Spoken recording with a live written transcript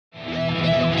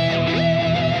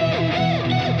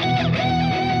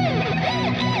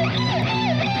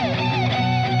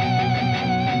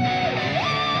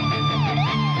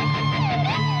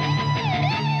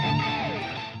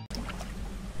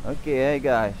Okay, hey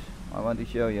guys, I want to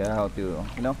show you how to,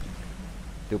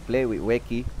 to play with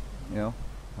Wacky,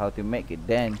 how to make it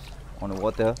dance on the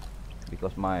water,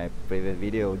 because my previous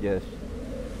video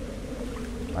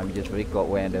I'm just record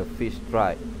when the fish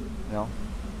strike,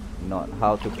 not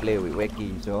how to play with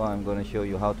Wacky. So I'm gonna show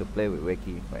you how to play with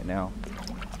Wacky right now.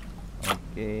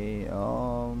 Okay,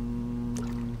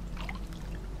 I'm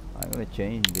gonna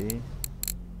change this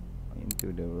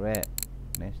into the red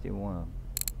nasty one.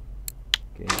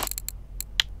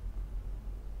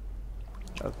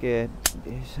 Okay,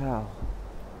 this is how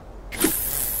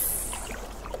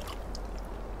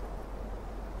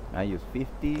I use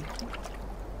 50,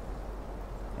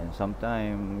 and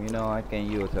sometimes I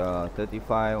can use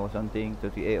 35 or something,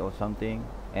 38 or something,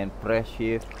 and press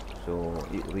shift so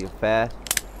it real fast.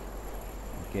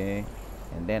 Okay,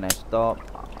 and then I stop,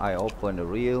 I open the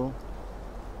reel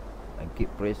and keep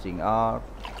pressing R.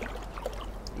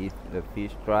 If the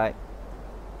fish strike,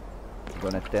 it's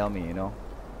gonna tell me,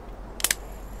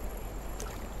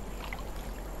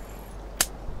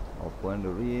 open the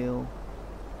reel.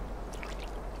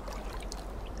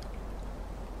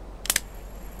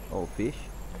 Oh, fish.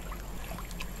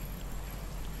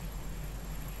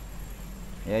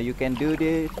 Yeah, you can do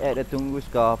this at the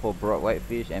Tunguska for broad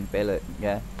whitefish and pellet.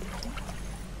 Yeah.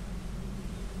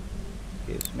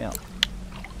 Okay, smell.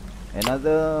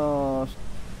 Another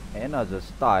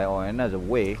style or another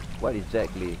way. What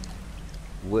exactly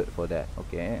word for that?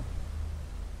 Okay.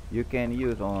 You can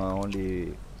use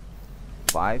only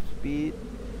 5 speed.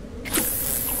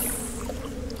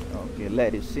 Okay,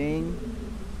 let it sing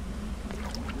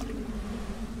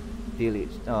till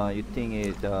it's you think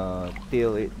it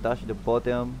till it touch the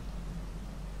bottom.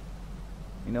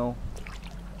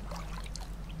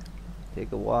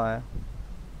 Take a while,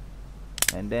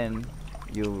 and then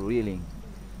you reeling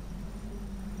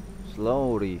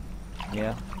slowly.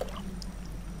 Yeah.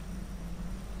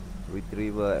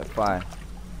 Retriever at 5.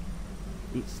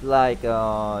 It's like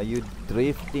you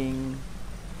drifting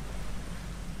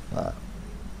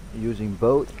using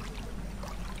boat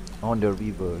on the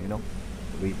river,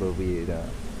 river with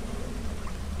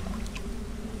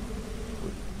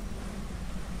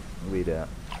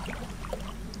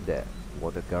that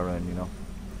water current,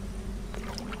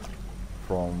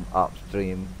 from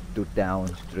upstream to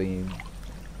downstream.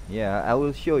 Yeah, I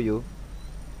will show you.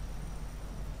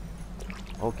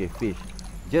 Okay, fish,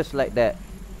 just like that,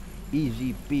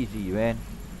 easy peasy, man.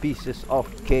 Pieces of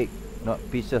cake, not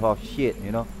pieces of shit,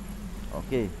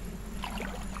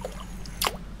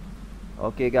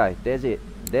 Okay guys, that's it.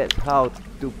 That's how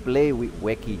to play with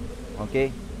Wacky.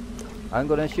 Okay, I'm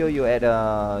gonna show you at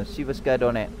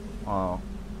silversky.net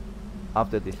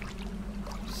after this.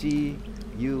 See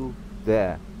you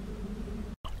there.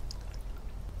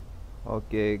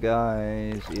 Okay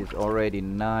guys, it's already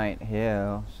night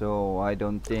here, so I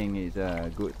don't think it's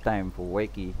a good time for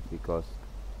Wacky, because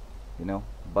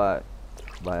but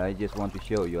I just want to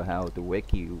show you how to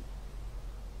Wacky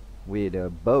with a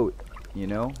boat.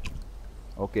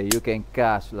 Okay, you can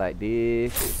cast like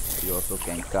this, you also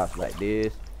can cast like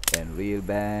this and reel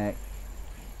back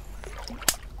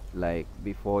like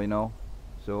before,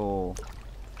 so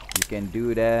you can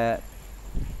do that,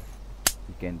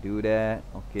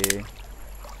 okay.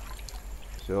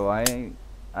 So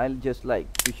I'll just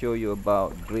like to show you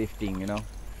about drifting,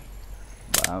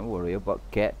 but I'm worried about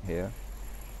cat here.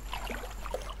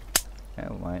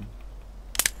 Never mind.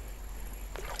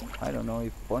 I don't know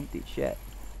if Pontic Shed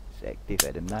is active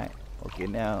at the night. Okay,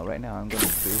 right now I'm gonna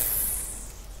do.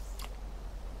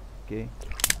 Okay,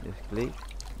 just click,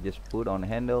 just put on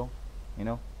handle,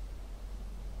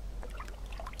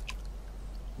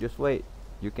 just wait.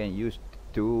 You can use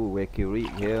 2 Wacky rig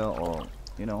here, or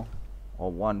or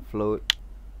 1 float.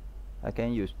 I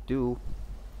can use 2,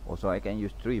 also I can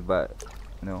use 3, but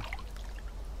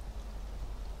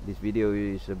this video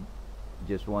is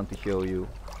just want to show you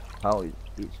how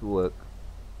it's work.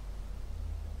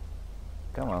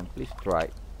 Come on, please try.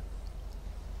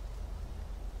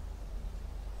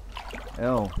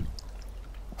 Oh,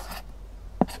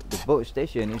 the boat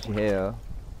station is here,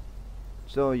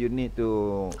 so you need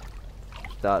to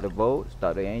start the boat,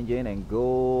 start the engine, and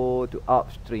go to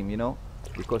upstream,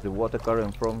 because the water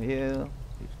current from here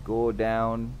is go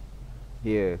down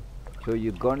here. So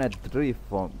you're gonna drift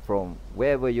from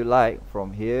wherever you like,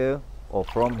 from here or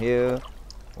from here,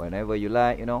 whenever you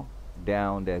like,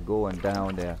 down there, going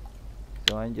down there.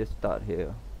 So I just start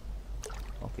here.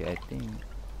 Okay,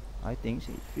 I think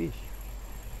it's fish.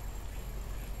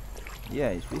 Yeah,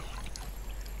 it's fish.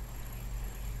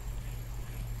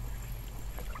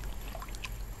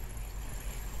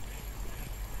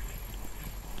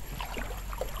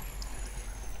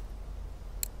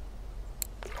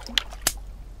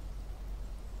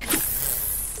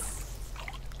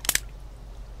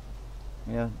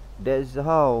 Yeah, that's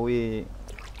how we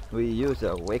use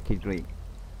a wacky drink.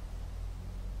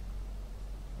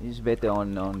 It's better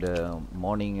on the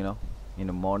morning, you know. In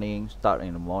the morning, start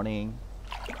in the morning.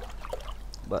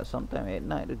 But sometimes at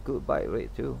night a good bite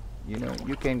rate too. You know,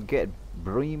 you can get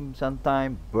bream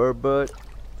sometime, burbot.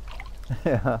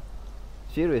 Yeah,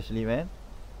 seriously, man.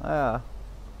 Ah,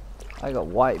 I got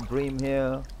white bream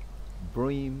here,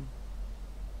 bream.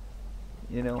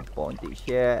 You know,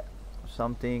 pontichet,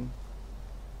 something.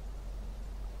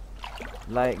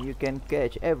 Like you can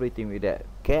catch everything with that.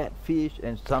 Catfish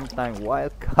and sometimes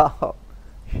wild carp.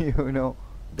 You know,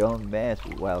 don't mess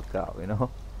with wild carp. You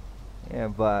know. Yeah,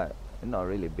 but not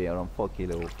really big. Around 4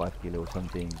 kilo, 5 kilo,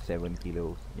 something, 7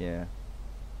 kilos. Yeah,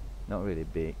 not really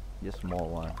big. Just small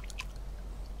one.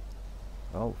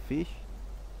 Oh, fish,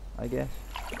 I guess.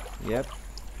 Yep.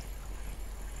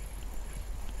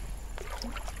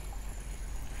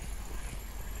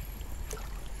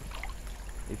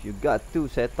 If you got two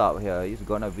set up here, it's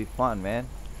gonna be fun, man.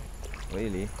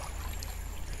 Really.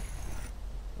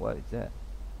 What is that?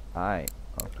 Aye.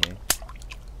 Okay.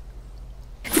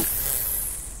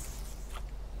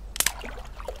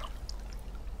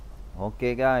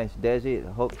 Okay, guys, that's it.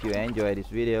 Hope you enjoy this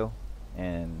video,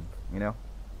 and you know,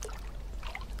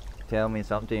 tell me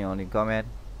something on the comment.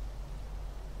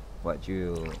 What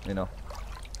you know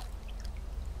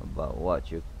about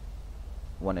what you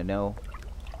want to know.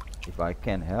 If I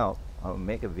can help, I'll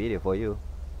make a video for you.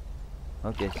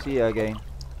 Okay, see you again.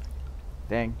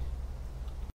 Thanks.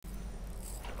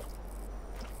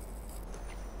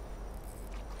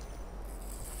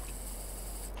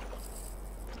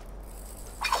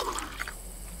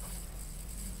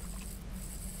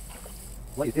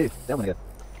 What is this? Tell me again.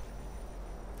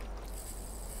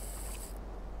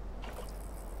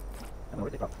 I'm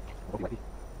already from. Okay, Wacky.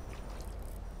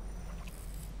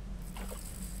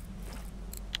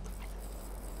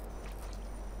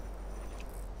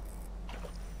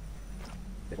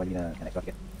 That's why you need an extra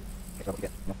ticket. Extra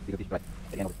ticket. You know, bigger fish right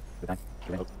at the end of the time.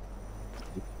 The end of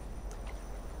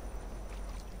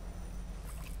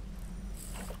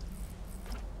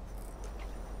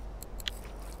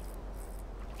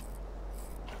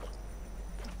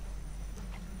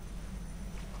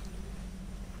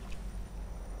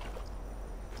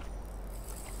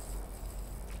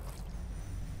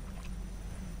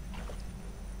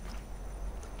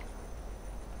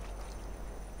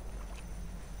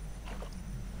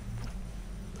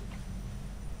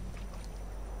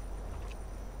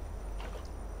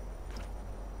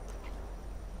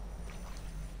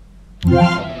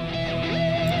Yeah.